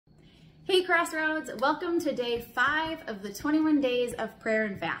Hey Crossroads, welcome to day 5 of the 21 days of prayer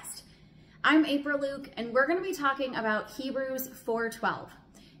and fast. I'm April Luke and we're going to be talking about Hebrews 4:12.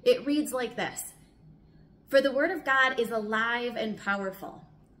 It reads like this: "For the word of God is alive and powerful.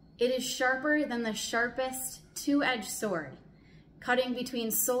 It is sharper than the sharpest two-edged sword, cutting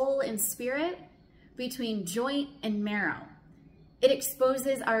between soul and spirit, between joint and marrow. It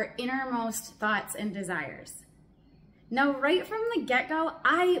exposes our innermost thoughts and desires." Now, right from the get-go,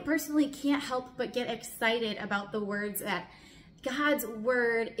 I personally can't help but get excited about the words that God's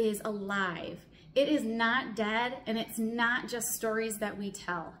word is alive. It is not dead, and it's not just stories that we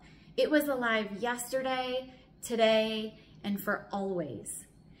tell. It was alive yesterday, today, and for always.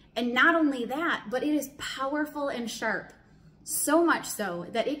 And not only that, but it is powerful and sharp. So much so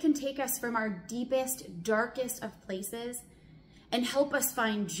that it can take us from our deepest, darkest of places and help us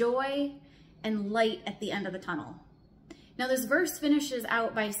find joy and light at the end of the tunnel. Now, this verse finishes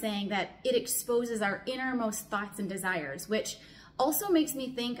out by saying that it exposes our innermost thoughts and desires, which also makes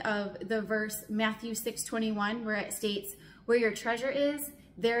me think of the verse Matthew 6:21, where it states, "Where your treasure is,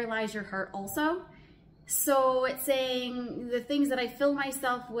 there lies your heart also." So it's saying the things that I fill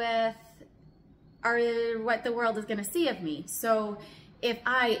myself with are what the world is going to see of me. So if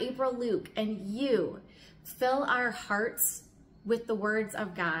I, April Luke, and you fill our hearts with the words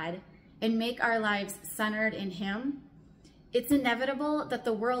of God and make our lives centered in Him, it's inevitable that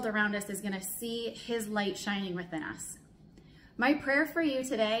the world around us is going to see His light shining within us. My prayer for you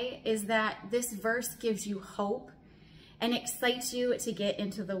today is that this verse gives you hope and excites you to get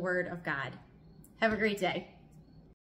into the Word of God. Have a great day.